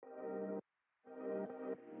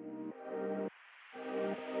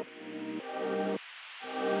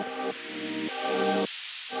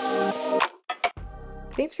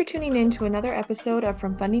Thanks for tuning in to another episode of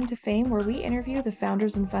From Funding to Fame, where we interview the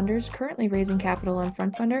founders and funders currently raising capital on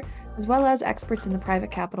FrontFunder, as well as experts in the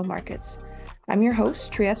private capital markets. I'm your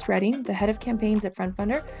host, Trieste Redding, the head of campaigns at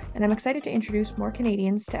FrontFunder, and I'm excited to introduce more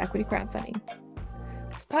Canadians to equity crowdfunding.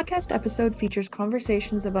 This podcast episode features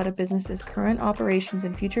conversations about a business's current operations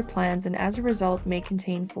and future plans, and as a result may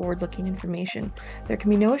contain forward-looking information. There can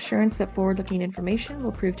be no assurance that forward-looking information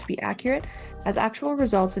will prove to be accurate, as actual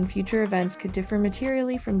results and future events could differ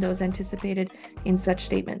materially from those anticipated in such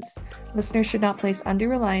statements. Listeners should not place undue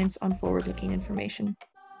reliance on forward-looking information.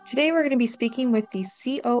 Today we're going to be speaking with the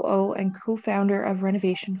COO and co-founder of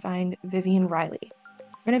RenovationFind, Vivian Riley.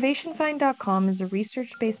 RenovationFind.com is a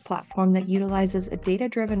research-based platform that utilizes a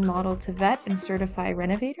data-driven model to vet and certify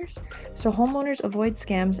renovators, so homeowners avoid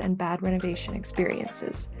scams and bad renovation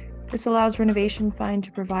experiences. This allows RenovationFind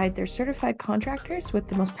to provide their certified contractors with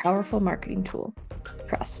the most powerful marketing tool: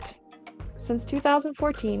 trust. Since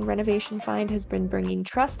 2014, RenovationFind has been bringing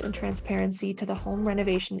trust and transparency to the home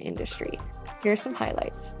renovation industry. Here are some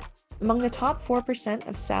highlights. Among the top 4%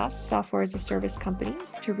 of SaaS, software as a service companies,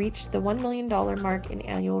 to reach the $1 million mark in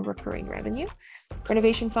annual recurring revenue,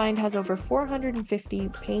 RenovationFind has over 450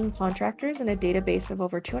 paying contractors and a database of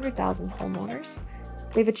over 200,000 homeowners.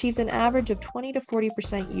 They've achieved an average of 20 to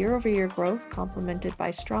 40% year-over-year growth, complemented by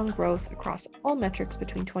strong growth across all metrics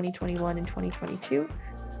between 2021 and 2022.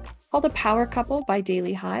 Called a power couple by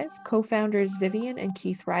Daily Hive, co-founders Vivian and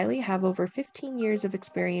Keith Riley have over 15 years of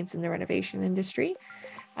experience in the renovation industry,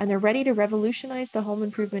 and they're ready to revolutionize the home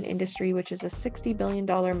improvement industry, which is a $60 billion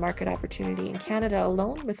market opportunity in Canada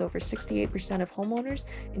alone, with over 68% of homeowners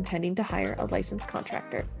intending to hire a licensed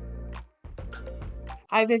contractor.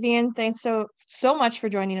 Hi, Vivian. Thanks so much for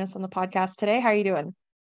joining us on the podcast today. How are you doing?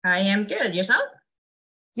 I am good. Yourself?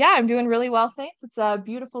 Yeah, I'm doing really well, thanks. It's a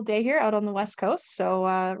beautiful day here out on the West Coast, so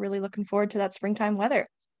really looking forward to that springtime weather.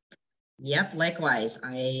 Yep, likewise.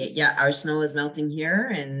 Our snow is melting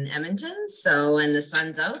here in Edmonton. So when the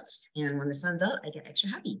sun's out, and when the sun's out, I get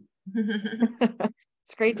extra happy.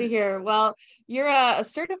 It's great to hear. Well, you're a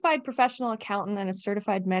certified professional accountant and a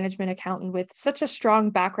certified management accountant with such a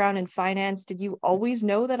strong background in finance. Did you always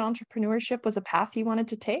know that entrepreneurship was a path you wanted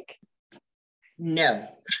to take? No.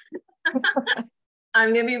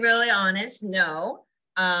 I'm going to be really honest. No.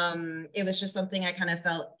 It was just something I kind of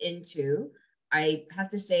fell into. I have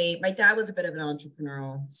to say, my dad was a bit of an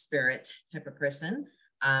entrepreneurial spirit type of person,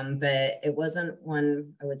 but it wasn't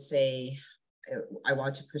one I would say I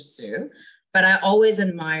want to pursue. But I always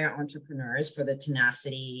admire entrepreneurs for the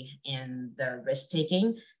tenacity and the risk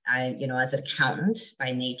taking. As an accountant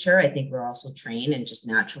by nature, I think we're also trained and just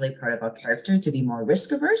naturally part of our character to be more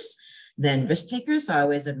risk averse than risk takers. So I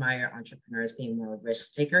always admire entrepreneurs being more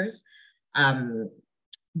risk takers.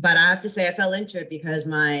 But I have to say I fell into it because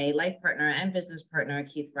my life partner and business partner,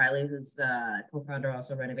 Keith Riley, who's the co-founder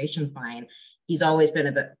also of RenovationFind, he's always been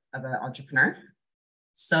a bit of an entrepreneur.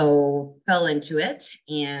 So fell into it.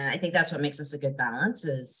 And I think that's what makes us a good balance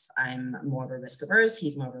is I'm more of a risk averse,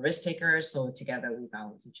 he's more of a risk taker. So together we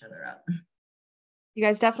balance each other out. You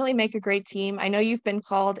guys definitely make a great team. I know you've been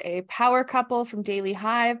called a power couple from Daily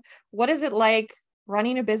Hive. What is it like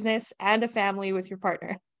running a business and a family with your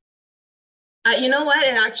partner? You know what?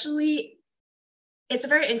 It's a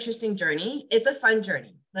very interesting journey. It's a fun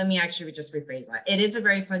journey. Let me actually just rephrase that. It is a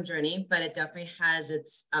very fun journey, but it definitely has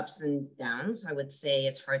its ups and downs. I would say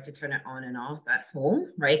it's hard to turn it on and off at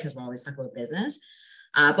home, right? Because we're always talking about business.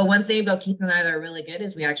 But one thing about Keith and I that are really good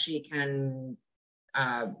is we actually can,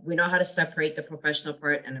 we know how to separate the professional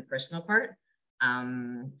part and the personal part. Like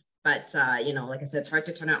I said, it's hard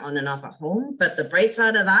to turn it on and off at home. But the bright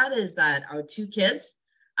side of that is that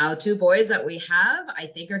our two boys that we have, I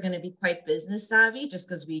think are going to be quite business savvy just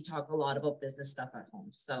because we talk a lot about business stuff at home.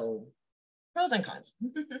 So pros and cons.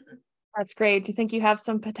 That's great. Do you think you have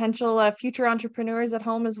some potential future entrepreneurs at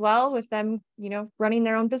home as well with them, running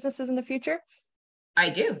their own businesses in the future? I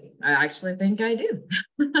do. I actually think I do.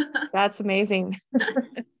 That's amazing.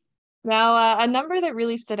 Now, a number that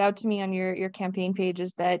really stood out to me on your campaign page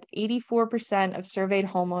is that 84% of surveyed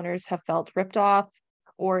homeowners have felt ripped off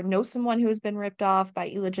or know someone who has been ripped off by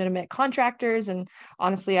illegitimate contractors. And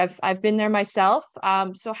honestly, I've been there myself.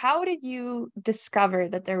 So how did you discover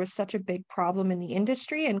that there was such a big problem in the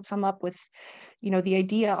industry and come up with, the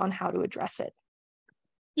idea on how to address it?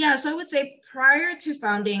 Yeah, so I would say prior to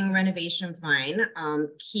founding RenovationFind,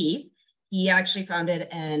 Keith, he actually founded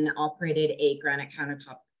and operated a granite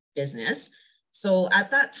countertop business. So at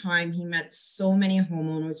that time, he met so many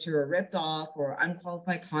homeowners who were ripped off or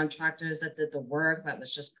unqualified contractors that did the work that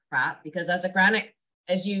was just crap. Because as a granite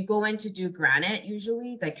as you go in to do granite,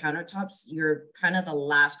 usually the countertops, you're kind of the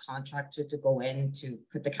last contractor to go in to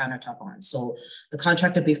put the countertop on. So the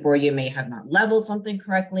contractor before you may have not leveled something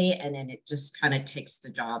correctly, and then it just kind of takes the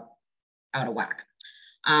job out of whack.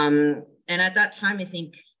 And at that time, I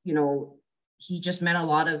think, you know, he just met a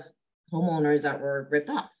lot of homeowners that were ripped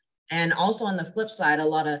off. And also on the flip side, a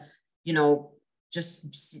lot of, you know,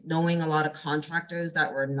 just knowing a lot of contractors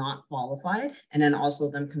that were not qualified, and then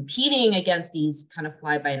also them competing against these kind of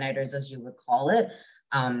fly-by-nighters, as you would call it,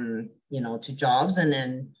 you know, to jobs, and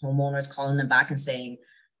then homeowners calling them back and saying,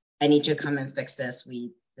 I need you to come and fix this.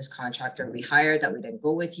 This contractor we hired that we didn't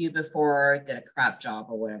go with you before did a crap job,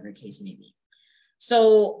 or whatever the case may be.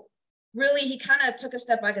 So really, he kind of took a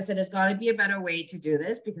step back and said, there's got to be a better way to do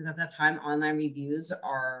this, because at that time, online reviews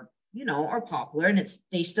are, you know, are popular, and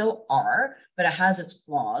they still are, but it has its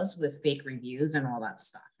flaws with fake reviews and all that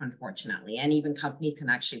stuff, unfortunately. And even companies can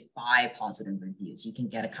actually buy positive reviews. You can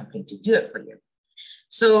get a company to do it for you.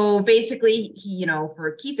 So basically, he, you know,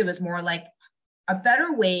 for Keith, it was more like a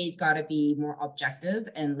better way. It's got to be more objective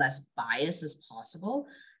and less biased as possible.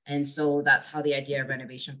 And so that's how the idea of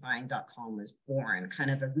RenovationFind.com was born, kind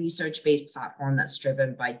of a research-based platform that's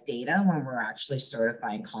driven by data when we're actually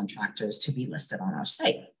certifying contractors to be listed on our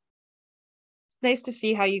site. Nice to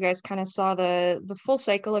see how you guys kind of saw the full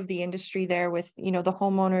cycle of the industry there, with, you know, the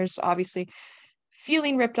homeowners obviously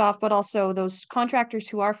feeling ripped off, but also those contractors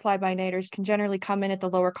who are fly-by-nighters can generally come in at the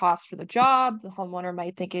lower cost for the job. The homeowner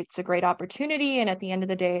might think it's a great opportunity, and at the end of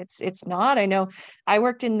the day, it's not. I know I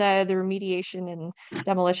worked in the remediation and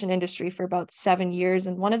demolition industry for about 7 years,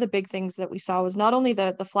 and one of the big things that we saw was not only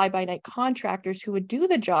the fly-by-night contractors who would do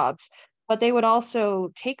the jobs, but they would also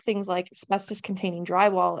take things like asbestos containing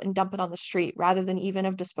drywall and dump it on the street rather than even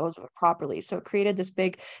have disposed of it properly. So it created this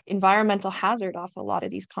big environmental hazard off a lot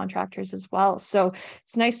of these contractors as well. So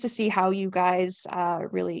it's nice to see how you guys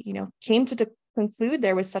really, you know, came to conclude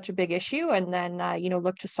there was such a big issue, and then, you know,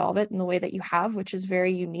 look to solve it in the way that you have, which is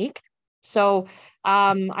very unique. So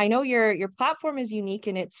I know your platform is unique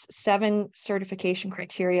in its 7 certification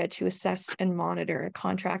criteria to assess and monitor a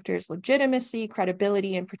contractor's legitimacy,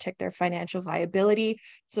 credibility, and protect their financial viability.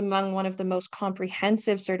 It's among one of the most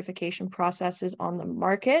comprehensive certification processes on the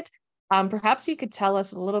market. Perhaps you could tell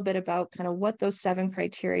us a little bit about kind of what those 7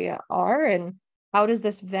 criteria are, and how does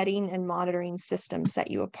this vetting and monitoring system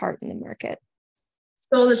set you apart in the market?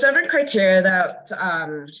 So the 7 criteria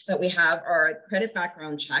that we have are credit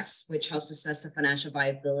background checks, which helps assess the financial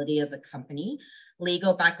viability of the company.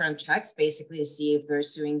 Legal background checks, basically to see if they're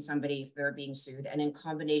suing somebody, if they're being sued. And in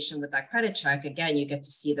combination with that credit check, again, you get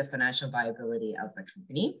to see the financial viability of the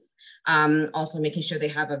company. Also making sure they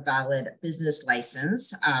have a valid business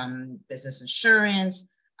license, business insurance,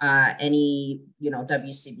 any, you know,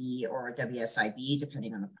 WCB or WSIB,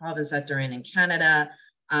 depending on the province that they're in Canada.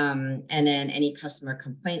 And then any customer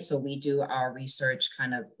complaints. So we do our research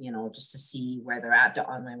kind of, you know, just to see where they're at, the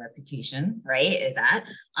online reputation, right, is at.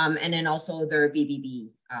 And then also their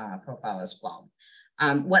BBB profile as well.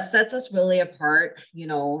 What sets us really apart, you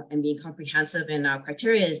know, and being comprehensive in our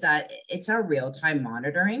criteria is that it's our real-time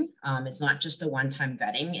monitoring. It's not just a one-time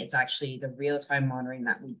vetting. It's actually the real-time monitoring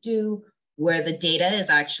that we do, where the data is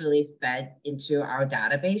actually fed into our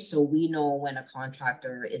database. So we know when a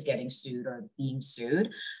contractor is getting sued or being sued,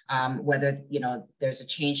 whether, you know, there's a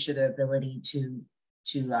change to their ability to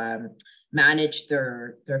manage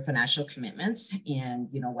their financial commitments, and,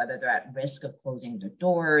 you know, whether they're at risk of closing their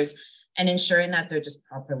doors, and ensuring that they're just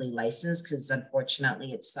properly licensed, because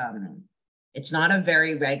unfortunately it's not a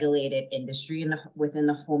very regulated industry within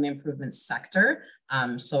the home improvement sector.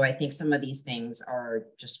 So I think some of these things are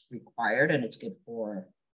just required, and it's good for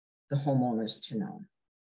the homeowners to know.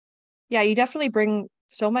 Yeah, you definitely bring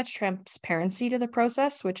so much transparency to the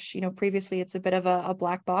process, which, you know, previously it's a bit of a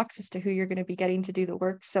black box as to who you're going to be getting to do the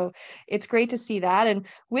work. So it's great to see that. And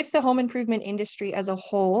with the home improvement industry as a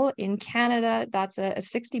whole in Canada, that's a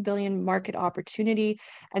 60 billion market opportunity.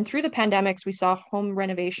 And through the pandemics, we saw home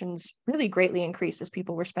renovations really greatly increase as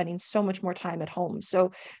people were spending so much more time at home.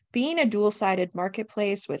 So being a dual-sided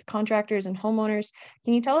marketplace with contractors and homeowners,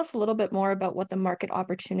 can you tell us a little bit more about what the market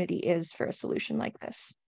opportunity is for a solution like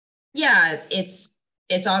this? Yeah,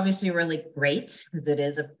 it's obviously really great because it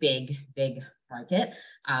is a big market.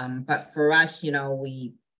 But for us, you know,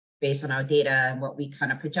 based on our data and what we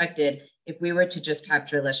kind of projected, if we were to just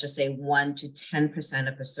capture, let's just say 1 to 10%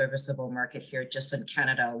 of the serviceable market here, just in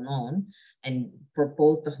Canada alone, and for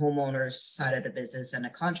both the homeowners side of the business and the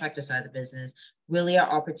contractor side of the business, really our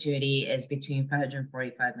opportunity is between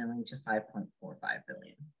 545 million to 5.45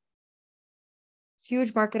 billion.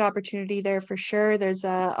 Huge market opportunity there for sure. There's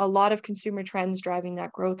a lot of consumer trends driving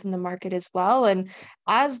that growth in the market as well. And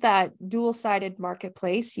as that dual-sided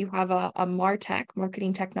marketplace, you have a MarTech,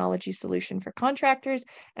 marketing technology solution for contractors,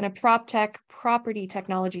 and a PropTech, property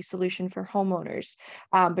technology solution for homeowners.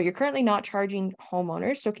 But you're currently not charging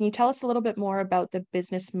homeowners. So can you tell us a little bit more about the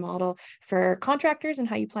business model for contractors and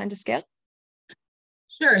how you plan to scale?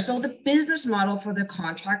 Sure. So the business model for the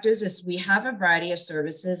contractors is we have a variety of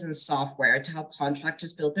services and software to help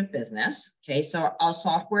contractors build their business. Okay. So our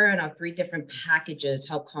software and our three different packages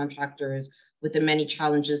help contractors with the many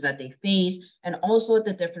challenges that they face and also at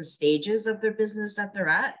the different stages of their business that they're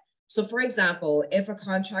at. So for example, if a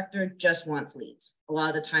contractor just wants leads, a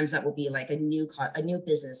lot of the times that will be like a new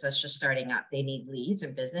business that's just starting up. They need leads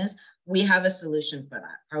in business. We have a solution for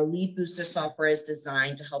that. Our lead booster software is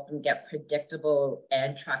designed to help them get predictable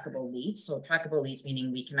and trackable leads. So trackable leads,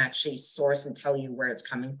 meaning we can actually source and tell you where it's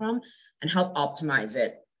coming from and help optimize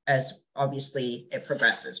it as obviously it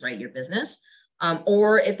progresses, right? Your business.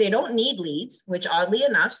 Or if they don't need leads, which oddly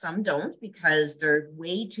enough, some don't because they're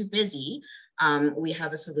way too busy, we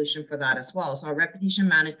have a solution for that as well. So our reputation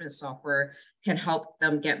management software can help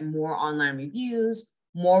them get more online reviews,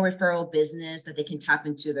 more referral business that they can tap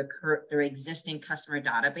into their existing customer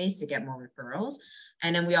database to get more referrals.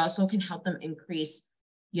 And then we also can help them increase,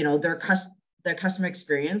 their customer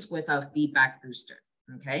experience with a feedback booster.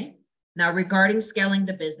 Okay. Now, regarding scaling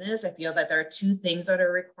the business, I feel that there are two things that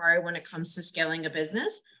are required when it comes to scaling a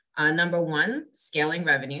business. Number one, scaling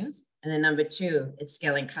revenues. And then number two, it's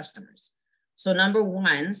scaling customers. So number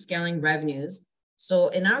one, scaling revenues. So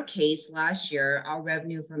in our case, last year, our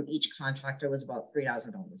revenue from each contractor was about $3,000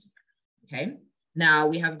 a year. Okay. Now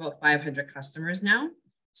we have about 500 customers now.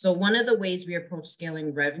 So one of the ways we approach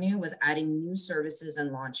scaling revenue was adding new services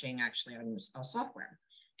and launching actually our software.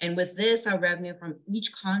 And with this, our revenue from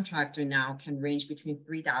each contractor now can range between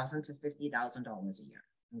 $3,000 to $50,000 a year.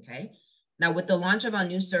 Okay. Now with the launch of our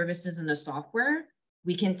new services and the software,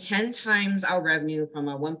 we can 10 times our revenue from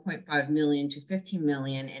a 1.5 million to 15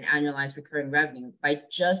 million in annualized recurring revenue by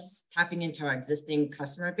just tapping into our existing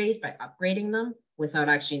customer base by upgrading them without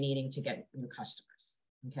actually needing to get new customers.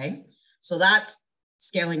 Okay. So that's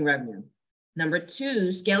scaling revenue. Number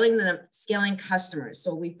two, scaling customers.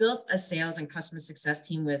 So we built a sales and customer success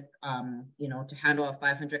team with, to handle our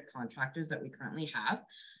 500 contractors that we currently have.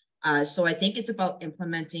 So I think it's about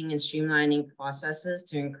implementing and streamlining processes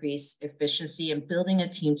to increase efficiency and building a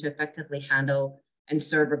team to effectively handle and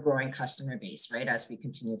serve a growing customer base, right, as we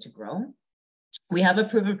continue to grow. We have a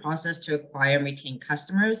proven process to acquire and retain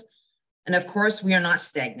customers. And of course, we are not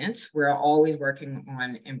stagnant. We're always working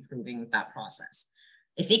on improving that process.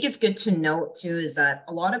 I think it's good to note too, is that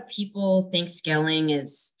a lot of people think scaling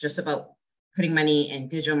is just about putting money in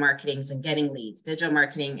digital marketing and getting leads, digital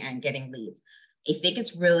marketing and getting leads. I think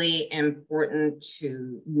it's really important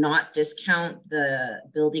to not discount the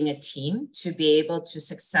building a team to be able to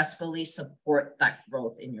successfully support that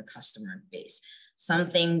growth in your customer base. Some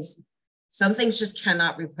things just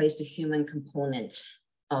cannot replace the human component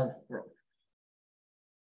of growth.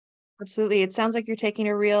 Absolutely. It sounds like you're taking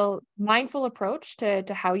a real mindful approach to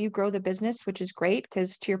how you grow the business, which is great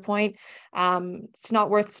because to your point, it's not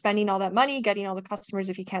worth spending all that money, getting all the customers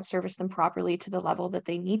if you can't service them properly to the level that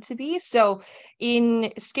they need to be. So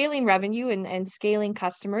in scaling revenue and scaling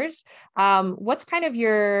customers, what's kind of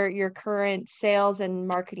your current sales and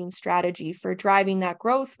marketing strategy for driving that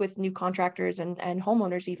growth with new contractors and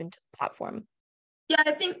homeowners even to the platform? Yeah,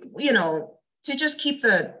 I think, to just keep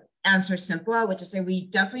the answer simple, I would just say we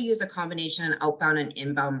definitely use a combination of outbound and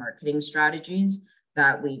inbound marketing strategies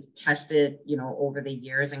that we've tested, over the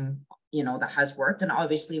years and, that has worked. And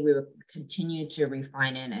obviously we will continue to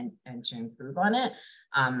refine it and to improve on it.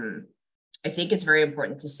 I think it's very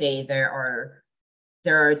important to say there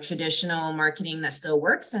are traditional marketing that still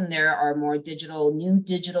works, and there are more new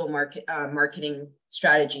digital marketing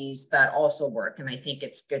strategies that also work. And I think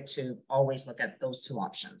it's good to always look at those two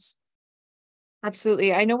options.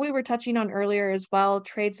 Absolutely. I know we were touching on earlier as well,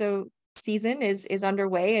 trade show season is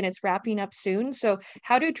underway and it's wrapping up soon. So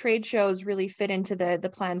how do trade shows really fit into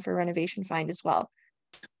the plan for RenovationFind as well?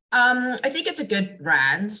 I think it's a good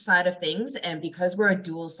brand side of things. And because we're a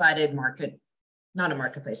dual-sided not a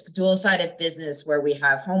marketplace, but dual-sided business where we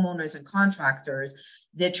have homeowners and contractors,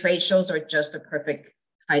 the trade shows are just a perfect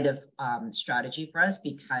kind of strategy for us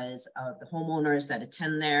because of the homeowners that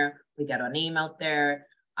attend there. We get our name out there.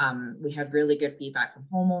 We have really good feedback from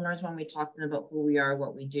homeowners when we talk to them about who we are,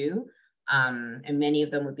 what we do. And many of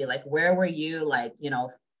them would be like, where were you? Like, when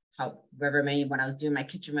I was doing my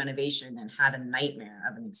kitchen renovation and had a nightmare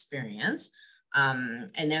of an experience.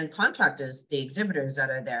 And then contractors, the exhibitors that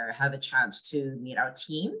are there, have a chance to meet our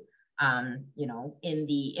team. In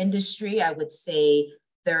the industry, I would say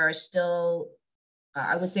there are still,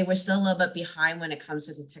 I would say we're still a little bit behind when it comes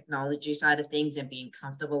to the technology side of things and being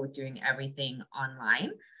comfortable with doing everything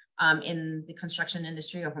online in the construction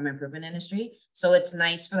industry or home improvement industry. So it's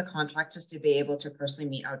nice for the contractors to be able to personally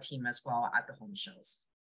meet our team as well at the home shows.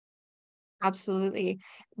 Absolutely.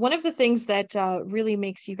 One of the things that really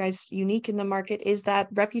makes you guys unique in the market is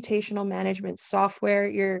that reputational management software.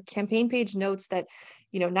 Your campaign page notes that,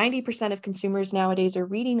 90% of consumers nowadays are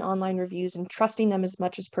reading online reviews and trusting them as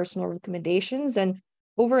much as personal recommendations. And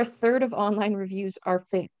over a third of online reviews are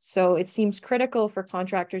fake. So it seems critical for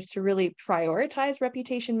contractors to really prioritize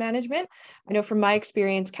reputation management. I know from my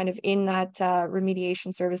experience, kind of in that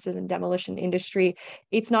remediation services and demolition industry,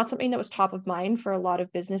 it's not something that was top of mind for a lot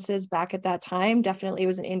of businesses back at that time. Definitely, it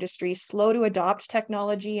was an industry slow to adopt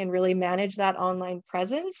technology and really manage that online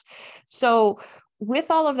presence. So,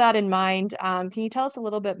 with all of that in mind, can you tell us a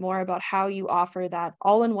little bit more about how you offer that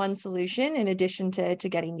all-in-one solution in addition to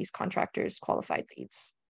getting these contractors qualified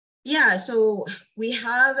leads? Yeah, so we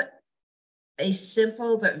have a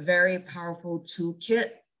simple but very powerful toolkit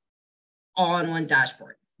on one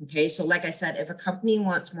dashboard. Okay, so like I said, if a company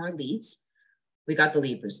wants more leads, we got the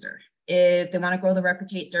lead booster. If they want to grow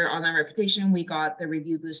their online reputation, we got the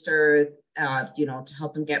review booster, to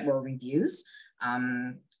help them get more reviews.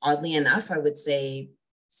 Oddly enough, I would say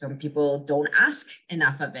some people don't ask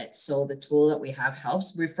enough of it. So the tool that we have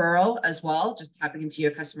helps. Referral as well, just tapping into your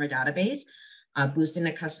customer database, boosting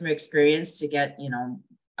the customer experience to get,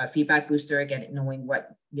 a feedback booster, knowing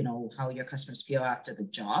what, how your customers feel after the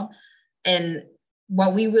job. And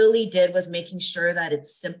what we really did was making sure that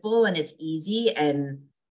it's simple and it's easy and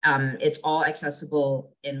it's all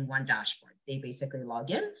accessible in one dashboard. They basically log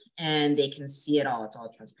in and they can see it all. It's all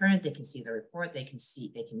transparent. They can see the report. They can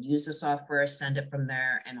use the software, send it from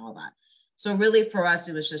there and all that. So really for us,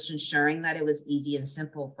 it was just ensuring that it was easy and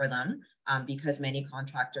simple for them because many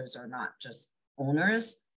contractors are not just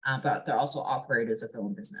owners, but they're also operators of their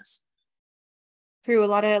own business. True. A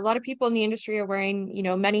lot of people in the industry are wearing,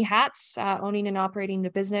 many hats, owning and operating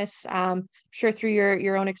the business. Sure, through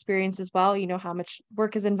your own experience as well, you know how much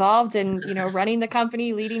work is involved in, running the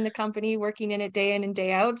company, leading the company, working in it day in and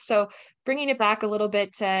day out. So bringing it back a little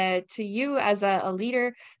bit to you as a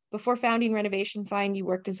leader. Before founding RenovationFind, you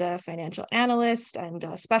worked as a financial analyst and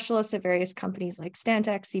a specialist at various companies like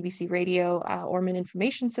Stantec, CBC Radio, Orman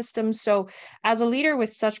Information Systems. So as a leader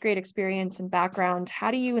with such great experience and background,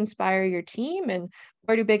 how do you inspire your team and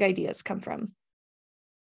where do big ideas come from?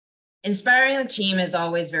 Inspiring a team is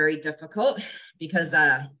always very difficult because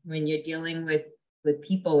when you're dealing with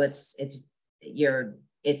people, it's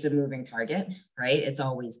a moving target, right? It's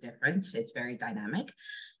always different. It's very dynamic.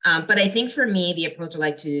 But I think for me, the approach I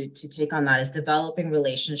like to take on that is developing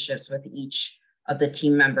relationships with each of the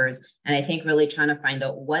team members. And I think really trying to find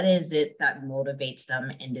out what is it that motivates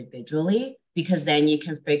them individually, because then you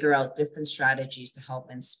can figure out different strategies to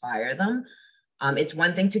help inspire them. It's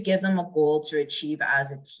one thing to give them a goal to achieve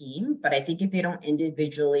as a team, but I think if they don't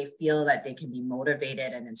individually feel that they can be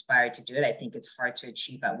motivated and inspired to do it, I think it's hard to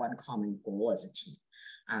achieve that one common goal as a team.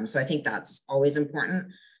 So I think that's always important.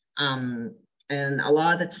 And a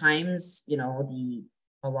lot of the times,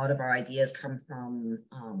 a lot of our ideas come from,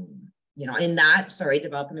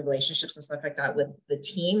 developing the relationships and stuff like that with the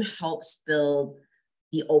team helps build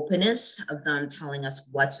the openness of them telling us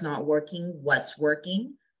what's not working, what's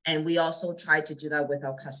working. And we also try to do that with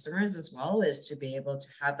our customers as well, is to be able to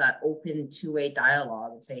have that open two-way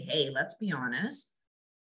dialogue and say, hey, let's be honest.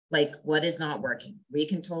 Like, what is not working? We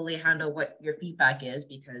can totally handle what your feedback is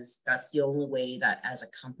because that's the only way that as a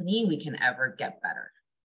company we can ever get better.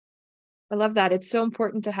 I love that. It's so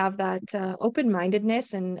important to have that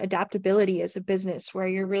open-mindedness and adaptability as a business where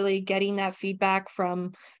you're really getting that feedback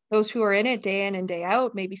from those who are in it day in and day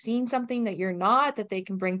out, maybe seeing something that you're not, that they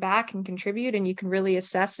can bring back and contribute, and you can really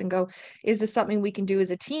assess and go, is this something we can do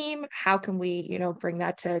as a team? How can we, bring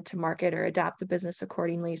that to market or adapt the business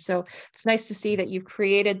accordingly? So it's nice to see that you've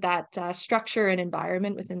created that structure and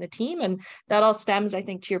environment within the team. And that all stems, I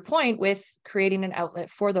think, to your point with creating an outlet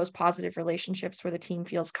for those positive relationships where the team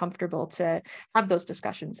feels comfortable to have those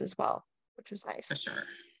discussions as well, which is nice. For sure.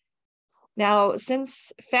 Now,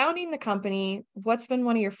 since founding the company, what's been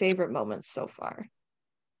one of your favorite moments so far?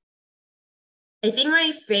 I think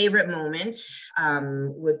my favorite moment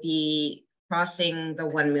would be crossing the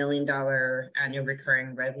 $1 million annual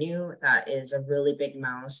recurring revenue. That is a really big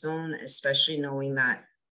milestone, especially knowing that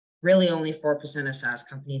really only 4% of SaaS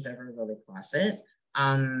companies ever really cross it.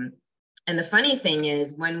 And the funny thing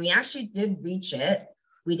is, when we actually did reach it,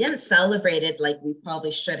 we didn't celebrate it like we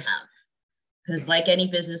probably should have. Because like any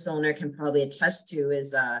business owner can probably attest to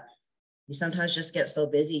is you sometimes just get so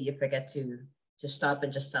busy you forget to stop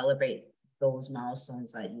and just celebrate those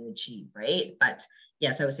milestones that you achieve, right? But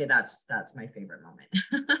yes, I would say that's my favorite moment.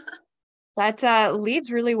 That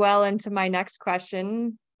leads really well into my next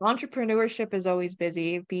question. Entrepreneurship is always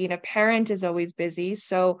busy. Being a parent is always busy.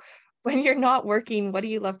 So when you're not working, what do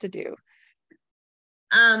you love to do?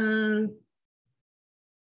 um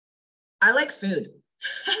I like food.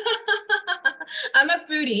 I'm a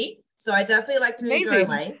foodie, so I definitely like to enjoy Amazing.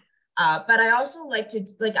 life. But I also like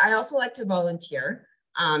to volunteer.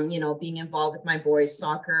 Being involved with my boys'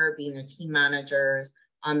 soccer, being their team managers.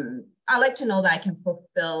 I like to know that I can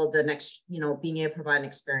fulfill the next, being able to provide an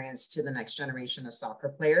experience to the next generation of soccer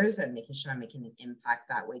players and making sure I'm making an impact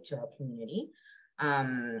that way to our community.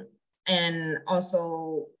 And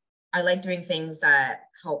also I like doing things that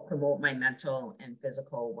help promote my mental and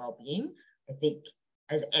physical well-being. I think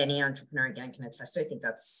as any entrepreneur again can attest to, I think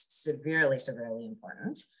that's severely, severely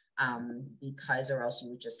important, because or else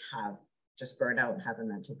you would just burn out and have a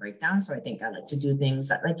mental breakdown. So I think I like to do things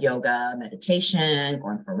that like yoga, meditation,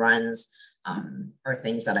 going for runs, are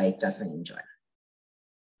things that I definitely enjoy.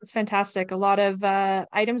 It's fantastic. A lot of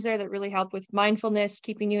items there that really help with mindfulness,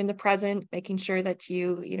 keeping you in the present, making sure that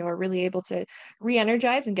you are really able to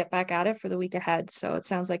re-energize and get back at it for the week ahead. So it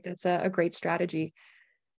sounds like that's a great strategy.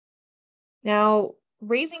 Now,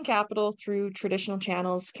 raising capital through traditional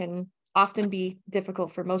channels can often be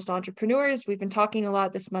difficult for most entrepreneurs. We've been talking a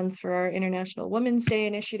lot this month for our International Women's Day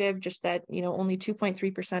initiative, just that, only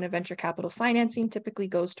 2.3% of venture capital financing typically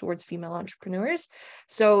goes towards female entrepreneurs.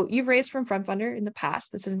 So you've raised from Front Funder in the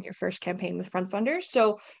past. This isn't your first campaign with Front Funder.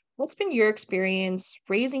 So what's been your experience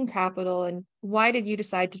raising capital, and why did you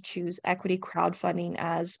decide to choose equity crowdfunding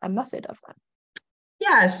as a method of that?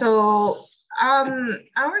 Yeah, so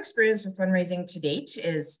our experience with fundraising to date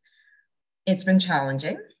is it's been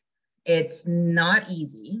challenging. It's not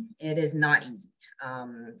easy. It is not easy.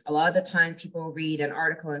 A lot of the time people read an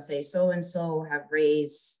article and say so and so have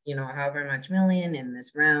raised, however much million in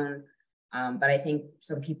this round. But I think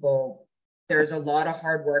some people, there's a lot of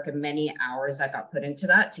hard work and many hours that got put into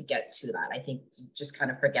that to get to that. I think you just kind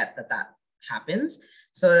of forget that happens.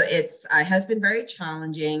 So it has been very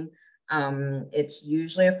challenging. It's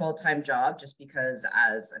usually a full-time job just because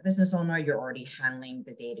as a business owner, you're already handling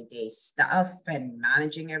the day-to-day stuff and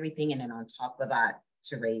managing everything. And then on top of that,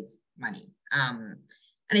 to raise money. And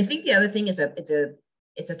I think the other thing is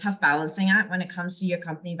it's a tough balancing act when it comes to your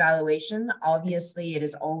company valuation. Obviously, it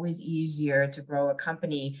is always easier to grow a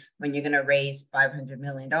company when you're going to raise $500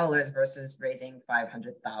 million versus raising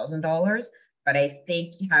 $500,000. But I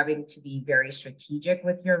think having to be very strategic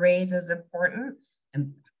with your raise is important.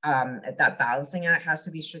 And that balancing act has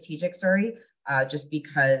to be strategic, just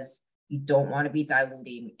because you don't want to be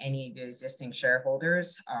diluting any of your existing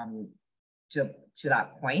shareholders to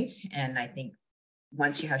that point. And I think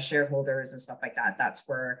once you have shareholders and stuff like that, that's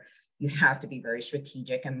where you have to be very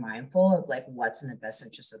strategic and mindful of like what's in the best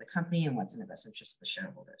interest of the company and what's in the best interest of the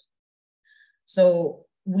shareholders. So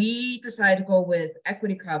we decided to go with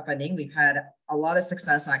equity crowdfunding. We've had a lot of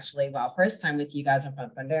success actually. Well, first time with you guys on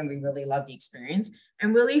Front Funder, and we really loved the experience.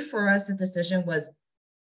 And really for us, the decision was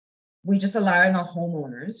we just allowing our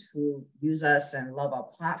homeowners who use us and love our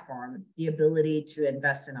platform the ability to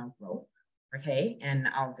invest in our growth, okay, and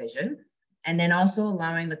our vision. And then also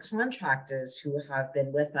allowing the contractors who have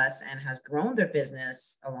been with us and has grown their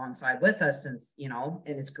business alongside with us since, and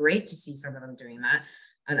it's great to see some of them doing that,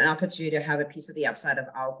 an opportunity to have a piece of the upside of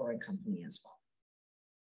our growing company as well.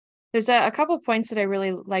 There's a couple of points that I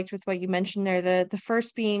really liked with what you mentioned there. The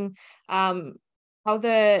first being how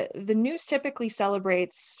the news typically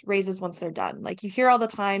celebrates raises once they're done. Like you hear all the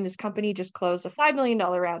time, this company just closed a $5 million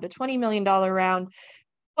round, a $20 million round,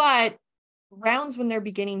 but rounds when they're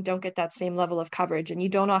beginning don't get that same level of coverage, and you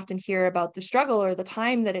don't often hear about the struggle or the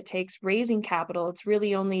time that it takes raising capital. It's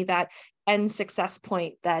really only that end success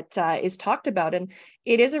point that is talked about, and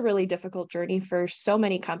it is a really difficult journey for so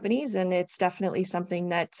many companies, and it's definitely something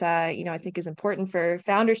that I think is important for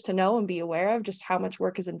founders to know and be aware of, just how much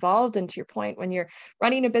work is involved. And to your point, when you're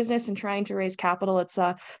running a business and trying to raise capital, it's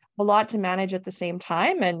a lot to manage at the same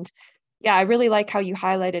time. And yeah, I really like how you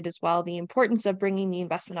highlighted as well the importance of bringing the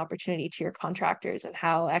investment opportunity to your contractors, and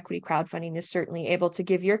how equity crowdfunding is certainly able to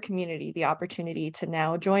give your community the opportunity to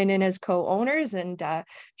now join in as co-owners and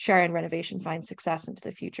share in RenovationFind success into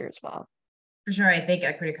the future as well. For sure. I think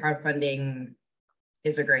equity crowdfunding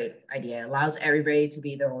is a great idea. It allows everybody to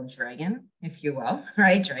be their own dragon, if you will,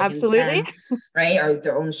 right? Dragon's Absolutely. Den, right? Or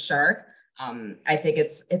their own shark. I think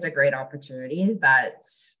it's a great opportunity that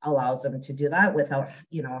allows them to do that without,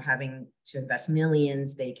 having to invest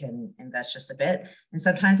millions. They can invest just a bit. And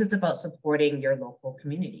sometimes it's about supporting your local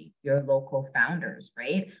community, your local founders,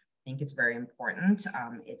 right? I think it's very important.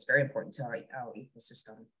 It's very important to our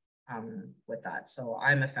ecosystem with that. So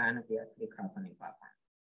I'm a fan of the equity crowdfunding platform.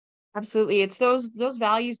 Absolutely. It's those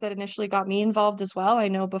values that initially got me involved as well. I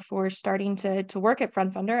know before starting to work at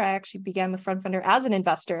Front Funder, I actually began with Front Funder as an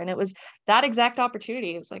investor, and it was that exact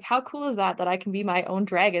opportunity. It was like, how cool is that I can be my own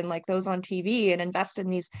dragon like those on TV and invest in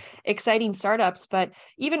these exciting startups. But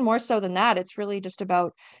even more so than that, it's really just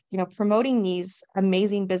about, promoting these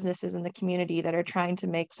amazing businesses in the community that are trying to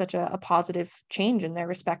make such a positive change in their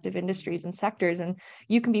respective industries and sectors. And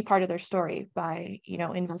you can be part of their story by,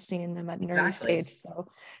 investing in them at an early Exactly. stage. So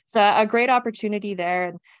it's a great opportunity there.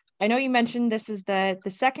 And I know you mentioned this is the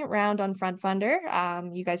second round on Front Funder.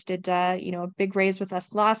 You guys did a big raise with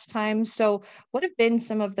us last time. So what have been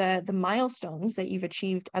some of the milestones that you've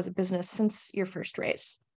achieved as a business since your first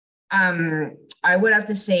raise? I would have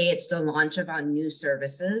to say it's the launch of our new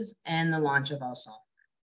services and the launch of our software.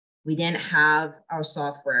 We didn't have our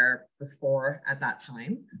software before at that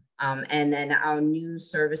time. And then our new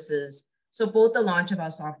services. So both the launch of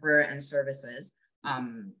our software and services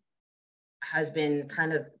has been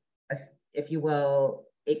kind of, if you will,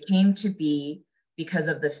 it came to be because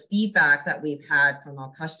of the feedback that we've had from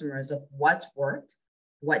our customers of what's worked,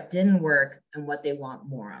 what didn't work, and what they want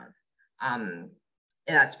more of.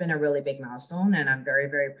 That's been a really big milestone, and I'm very,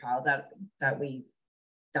 very proud that we've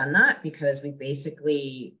done that, because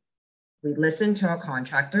we listened to our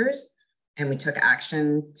contractors and we took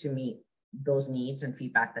action to meet those needs and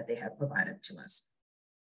feedback that they had provided to us.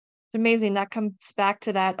 It's amazing. That comes back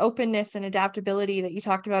to that openness and adaptability that you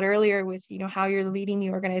talked about earlier with, how you're leading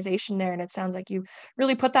the organization there. And it sounds like you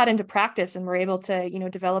really put that into practice and were able to,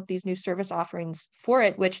 develop these new service offerings for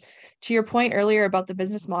it, which, to your point earlier about the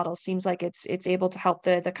business model, seems like it's able to help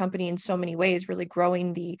the company in so many ways, really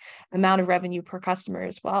growing the amount of revenue per customer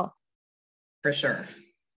as well. For sure.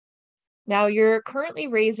 Now you're currently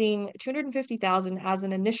raising $250,000 as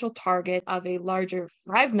an initial target of a larger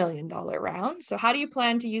 $5 million round. So how do you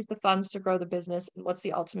plan to use the funds to grow the business, and what's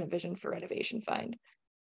the ultimate vision for RenovationFind?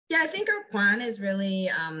 Yeah, I think our plan is really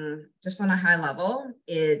just on a high level.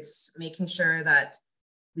 It's making sure that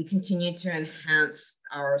we continue to enhance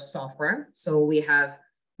our software. So we have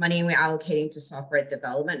money we're allocating to software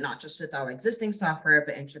development, not just with our existing software,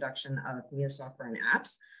 but introduction of new software and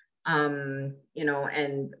apps.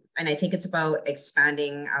 And I think it's about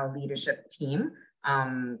expanding our leadership team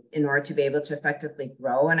in order to be able to effectively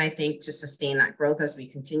grow. And I think to sustain that growth as we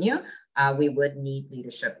continue, we would need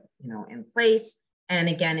leadership, in place. And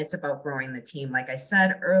again, it's about growing the team. Like I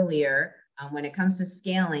said earlier, when it comes to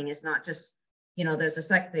scaling, it's not just, there's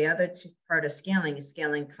the other part of scaling is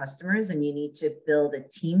scaling customers, and you need to build a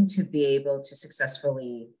team to be able to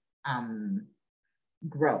successfully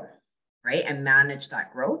grow, right, and manage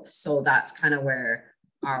that growth. So that's kind of where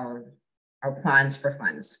our plans for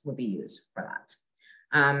funds will be used for that.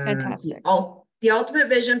 Fantastic. The ultimate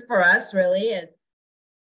vision for us really is,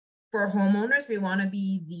 for homeowners, we want to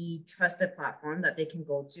be the trusted platform that they can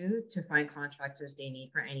go to find contractors they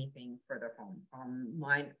need for anything for their home,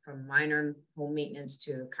 from minor home maintenance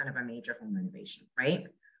to kind of a major home renovation, right?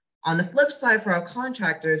 On the flip side, for our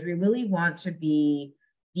contractors, we really want to be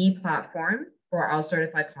the platform for our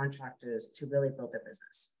certified contractors to really build their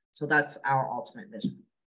business. So that's our ultimate vision.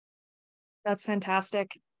 That's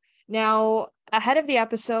fantastic. Now, ahead of the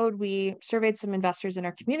episode, we surveyed some investors in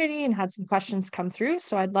our community and had some questions come through.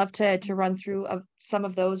 So I'd love to run through some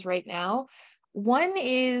of those right now. One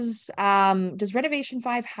is, does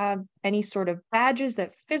RenovationFind have any sort of badges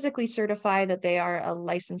that physically certify that they are a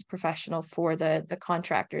licensed professional for the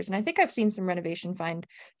contractors? And I think I've seen some RenovationFind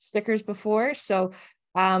stickers before. So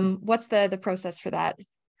what's the process for that?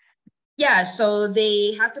 Yeah, so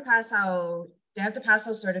they have to pass our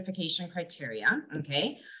certification criteria.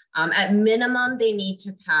 Okay. At minimum, they need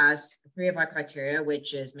to pass 3 of our criteria,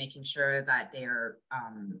 which is making sure that they're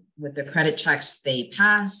with their credit checks, they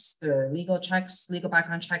pass, their legal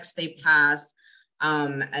background checks, they pass,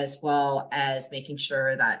 as well as making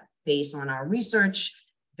sure that based on our research,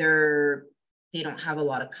 they don't have a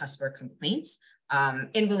lot of customer complaints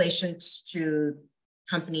in relation to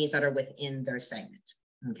companies that are within their segment.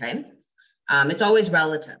 Okay. It's always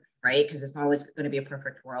relative, right? Because it's not always going to be a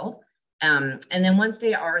perfect world. And then once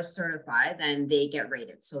they are certified, then they get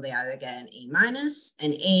rated. So they either get an A-,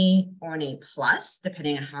 an A, or an A+,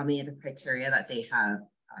 depending on how many of the criteria that they have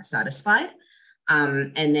satisfied.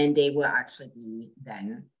 And then they will actually be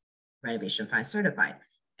then RenovationFind certified.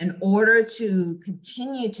 in order to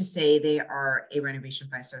continue to say they are a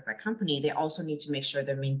RenovationFind certified company, they also need to make sure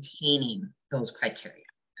they're maintaining those criteria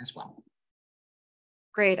as well.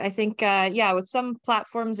 Great. I think, yeah, with some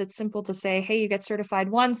platforms, it's simple to say, hey, you get certified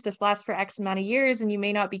once, this lasts for X amount of years, and you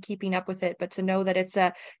may not be keeping up with it. But to know that it's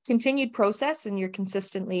a continued process and you're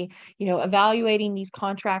consistently, evaluating these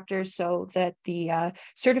contractors so that the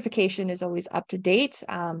certification is always up to date,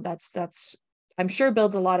 that's I'm sure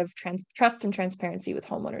builds a lot of trust and transparency with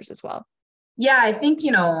homeowners as well. Yeah, I think,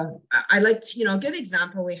 I liked, a good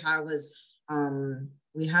example we had was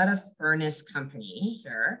we had a furnace company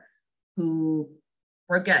here who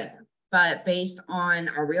were good, but based on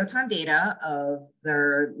our real-time data of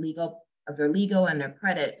their legal and their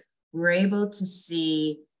credit, we were able to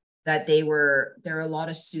see that there were a lot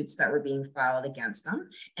of suits that were being filed against them.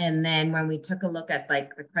 And then when we took a look at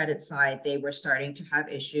like the credit side, they were starting to have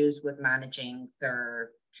issues with managing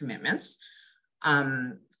their commitments.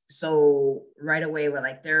 So right away, we're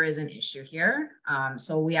like, there is an issue here.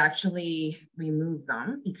 So we actually removed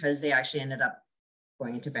them because they actually ended up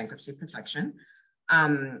going into bankruptcy protection.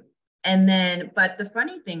 And then, but the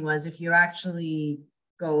funny thing was, if you actually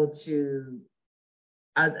go to,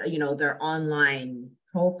 their online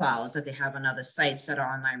profiles that they have on other sites that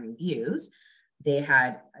are online reviews, they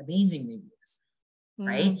had amazing reviews,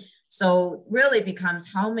 right? So really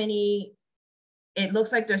becomes how many, it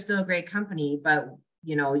looks like they're still a great company, but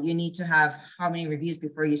you need to have how many reviews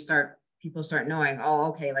before people start knowing, oh,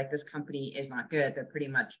 okay, like this company is not good. They're pretty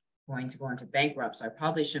much going to go into bankrupt. So I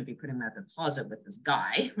probably shouldn't be putting that deposit with this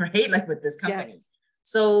guy, right? Like with this company. Yeah.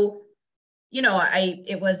 So,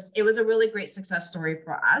 it was a really great success story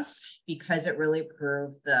for us because it really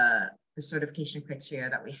proved the certification criteria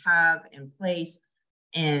that we have in place,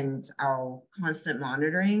 and our constant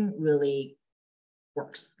monitoring really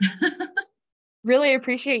works. Really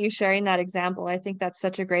appreciate you sharing that example. I think that's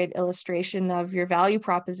such a great illustration of your value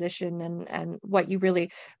proposition and what you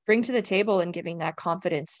really bring to the table and giving that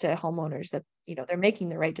confidence to homeowners that, they're making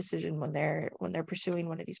the right decision when they're pursuing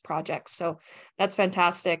one of these projects. So that's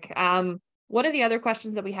fantastic. One of the other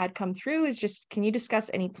questions that we had come through is just, can you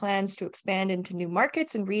discuss any plans to expand into new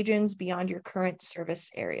markets and regions beyond your current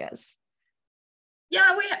service areas?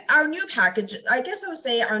 Yeah, our new package, I guess I would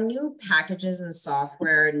say our new packages and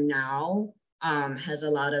software now has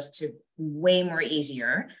allowed us to way more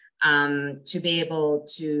easier to be able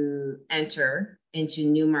to enter into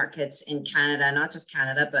new markets in Canada, not just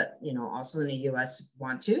Canada, but also in the US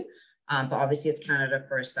want to. But obviously it's Canada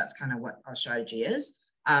first. That's kind of what our strategy is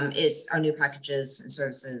our new packages and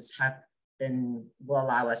services will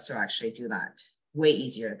allow us to actually do that way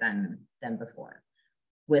easier than before,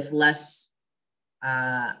 with less,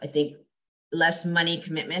 I think, less money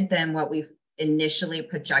commitment than what we've initially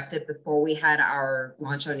projected before we had our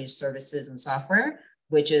launch on new services and software,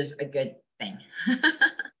 which is a good thing.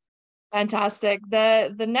 Fantastic.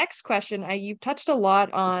 The next question, you've touched a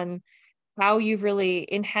lot on how you've really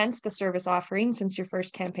enhanced the service offering since your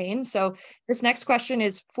first campaign. So this next question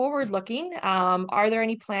is forward looking. Are there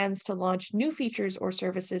any plans to launch new features or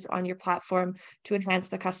services on your platform to enhance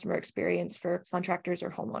the customer experience for contractors or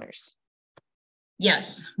homeowners?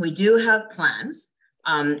 Yes, we do have plans.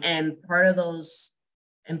 And part of those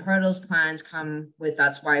plans come with,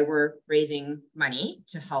 that's why we're raising money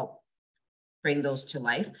to help bring those to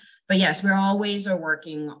life. But yes, we're always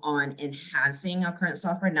working on enhancing our current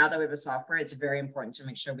software. Now that we have a software, it's very important to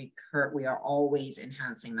make sure we are always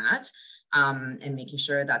enhancing that and making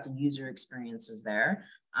sure that the user experience is there.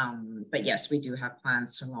 But yes, we do have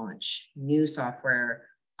plans to launch new software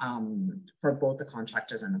for both the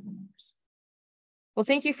contractors and the homeowners. Well,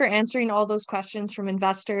 thank you for answering all those questions from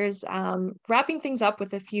investors. Wrapping things up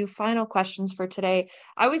with a few final questions for today.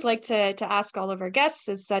 I always like to ask all of our guests,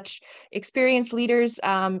 as such experienced leaders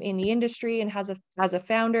in the industry and as a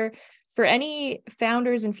founder, for any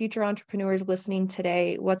founders and future entrepreneurs listening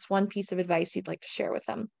today, what's one piece of advice you'd like to share with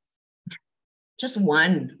them? Just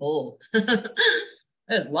one. Oh,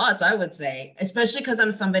 there's lots, I would say, especially because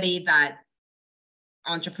I'm somebody that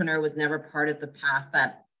entrepreneur was never part of the path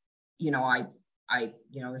that,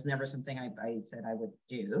 it was never something I said I would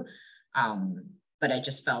do, but I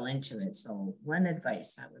just fell into it. So one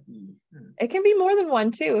advice that would be. It can be more than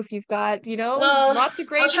one too, if you've got, lots of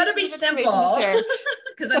great. I'll try to be simple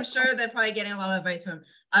because I'm sure they're probably getting a lot of advice from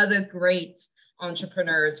other great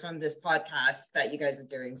entrepreneurs from this podcast that you guys are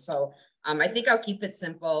doing. So I think I'll keep it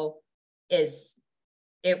simple.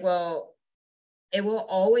 It will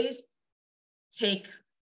always take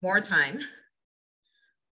more time,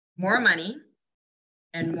 more money,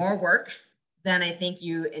 and more work than I think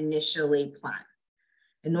you initially plan.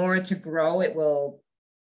 In order to grow, it will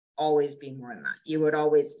always be more than that.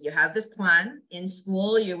 You have this plan in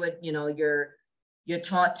school. You're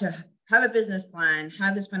taught to have a business plan,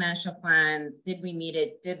 have this financial plan. Did we meet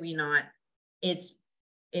it? Did we not?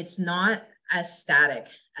 It's not as static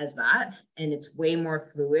as that, and it's way more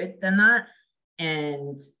fluid than that.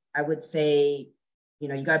 And I would say,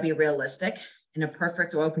 you got to be realistic. In a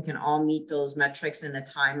perfect world, we can all meet those metrics in the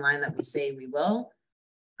timeline that we say we will.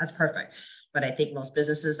 That's perfect. But I think most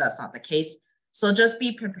businesses, that's not the case. So just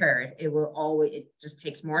be prepared. It just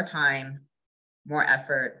takes more time, more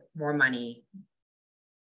effort, more money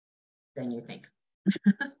than you think.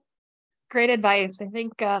 Great advice. I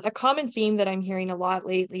think a common theme that I'm hearing a lot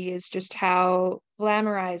lately is just how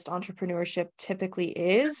glamorized entrepreneurship typically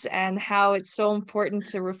is, and how it's so important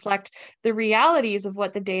to reflect the realities of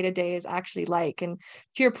what the day-to-day is actually like. And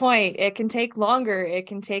to your point, it can take longer, it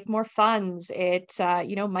can take more funds, it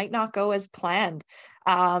might not go as planned.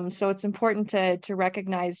 So it's important to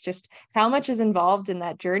recognize just how much is involved in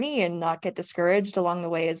that journey and not get discouraged along the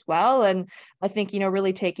way as well. And I think,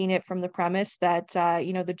 really taking it from the premise that,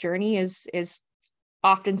 the journey is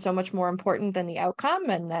often so much more important than the outcome.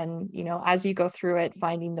 And then, as you go through it,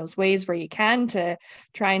 finding those ways where you can to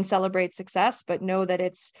try and celebrate success, but know that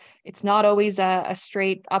it's not always a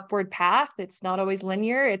straight upward path. It's not always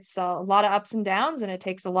linear. It's a lot of ups and downs, and it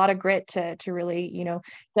takes a lot of grit to really,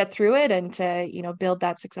 get through it and to, build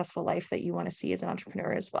that successful life that you want to see as an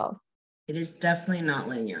entrepreneur as well. It is definitely not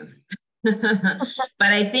linear. But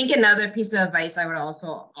I think another piece of advice I would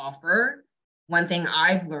also offer, one thing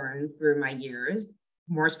I've learned through my years,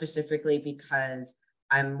 more specifically because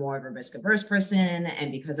I'm more of a risk averse person,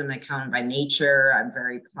 and because I'm an accountant by nature, I'm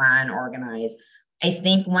very plan organized. I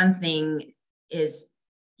think one thing is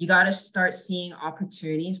you got to start seeing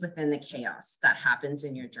opportunities within the chaos that happens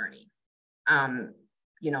in your journey. And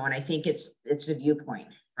I think it's a viewpoint,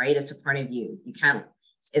 right? It's a point of view.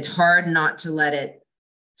 It's hard not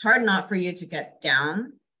for you to get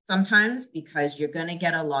down sometimes, because you're going to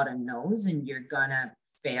get a lot of no's and you're going to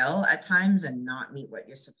fail at times and not meet what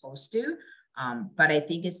you're supposed to. But I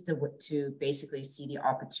think it's to basically see the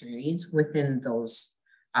opportunities within those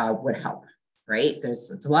would help, right?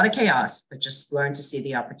 It's a lot of chaos, but just learn to see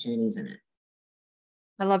the opportunities in it.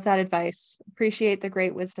 I love that advice. Appreciate the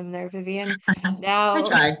great wisdom there, Vivian. Now, I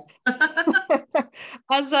tried.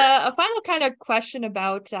 As a final kind of question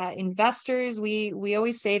about investors, we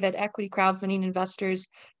always say that equity crowdfunding investors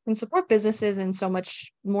can support businesses in so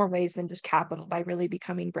much more ways than just capital, by really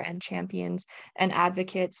becoming brand champions and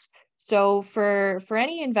advocates. So for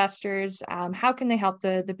any investors, how can they help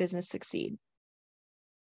the business succeed?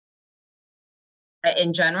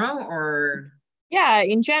 In general, or? Yeah,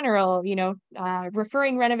 in general,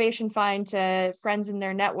 referring RenovationFind to friends in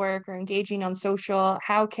their network or engaging on social,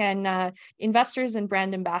 how can investors and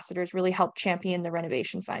brand ambassadors really help champion the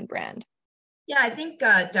RenovationFind brand? Yeah, I think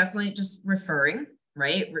definitely just referring,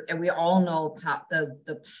 right? And we all know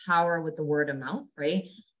the power with the word of mouth, right?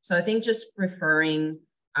 So I think just referring,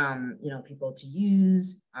 people to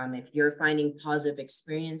use. If you're finding positive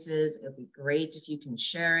experiences, it would be great if you can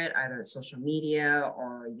share it either social media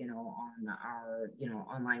or, on our,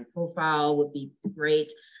 online profile would be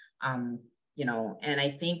great. And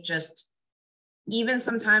I think just even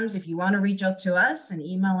sometimes if you want to reach out to us and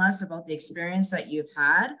email us about the experience that you've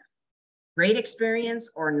had, great experience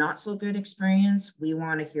or not so good experience, we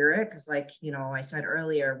want to hear it. Because I said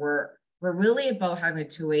earlier, we're really about having a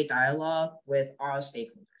two-way dialogue with all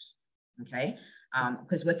stakeholders, okay?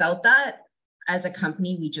 Because without that, as a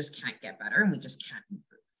company, we just can't get better and we just can't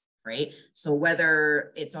improve, right? So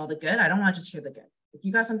whether it's all the good, I don't want to just hear the good. If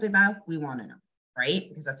you got something bad, we want to know, right?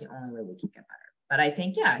 Because that's the only way we can get better. But I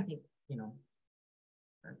think,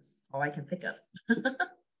 that's all I can think of.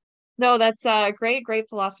 No, that's a great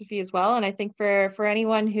philosophy as well. And I think for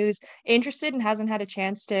anyone who's interested and hasn't had a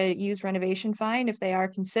chance to use RenovationFind, if they are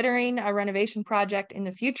considering a renovation project in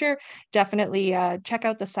the future, definitely check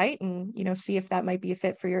out the site and see if that might be a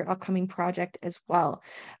fit for your upcoming project as well.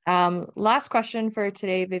 Last question for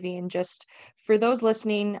today, Vivian, just for those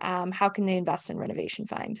listening, how can they invest in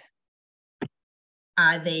RenovationFind?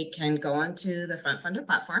 They can go onto the Front Funder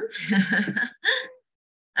platform.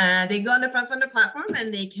 They go on the Front Funder platform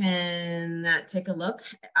and they can take a look,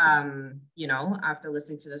 after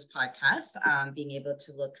listening to this podcast, being able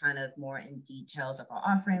to look kind of more in details of our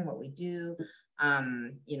offering, what we do.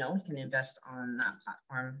 You can invest on that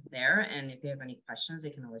platform there. And if they have any questions, they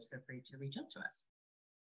can always feel free to reach out to us.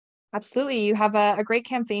 Absolutely. You have a great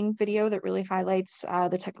campaign video that really highlights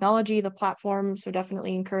the technology, the platform. So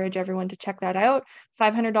definitely encourage everyone to check that out.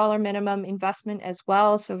 $500 minimum investment as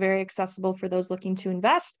well. So very accessible for those looking to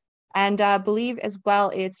invest. And believe as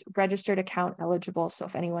well, it's registered account eligible. So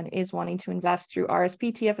if anyone is wanting to invest through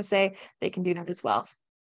RSP TFSA, they can do that as well.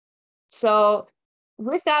 So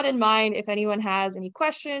with that in mind, if anyone has any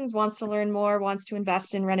questions, wants to learn more, wants to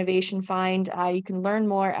invest in Renovation Find, you can learn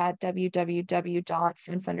more at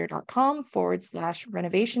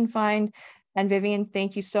www.fundfunder.com/Renovation Find. And Vivian,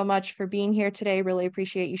 thank you so much for being here today. Really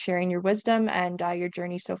appreciate you sharing your wisdom and your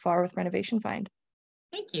journey so far with Renovation Find.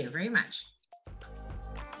 Thank you very much.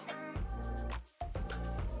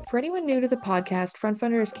 For anyone new to the podcast,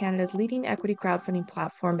 FrontFunder is Canada's leading equity crowdfunding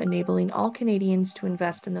platform, enabling all Canadians to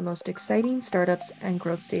invest in the most exciting startups and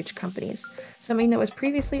growth stage companies, something that was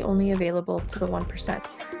previously only available to the 1%.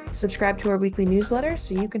 Subscribe to our weekly newsletter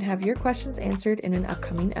so you can have your questions answered in an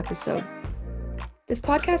upcoming episode. This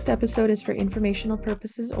podcast episode is for informational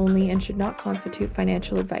purposes only and should not constitute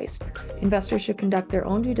financial advice. Investors should conduct their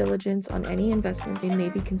own due diligence on any investment they may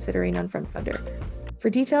be considering on FrontFunder. For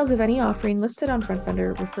details of any offering listed on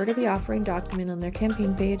FrontFunder, refer to the offering document on their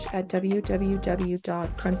campaign page at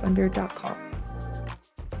www.frontfunder.com.